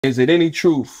Is it any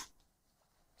truth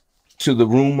to the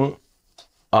rumor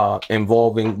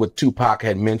involving what Tupac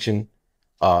had mentioned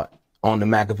on the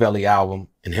Machiavelli album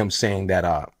and him saying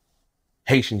that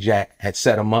Haitian Jack had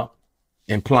set him up,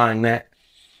 implying that?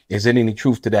 Is there any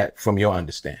truth to that from your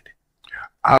understanding?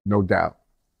 No doubt.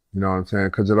 You know what I'm saying?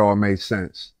 Because it all made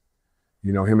sense.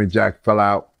 You know, him and Jack fell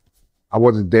out. I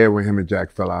wasn't there when him and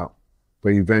Jack fell out,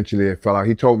 but eventually it fell out.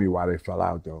 He told me why they fell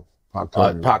out, though.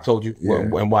 Pac told you? Yeah.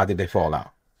 And why did they fall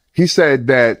out? He said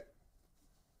that,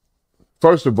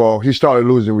 first of all, he started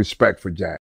losing respect for Jack.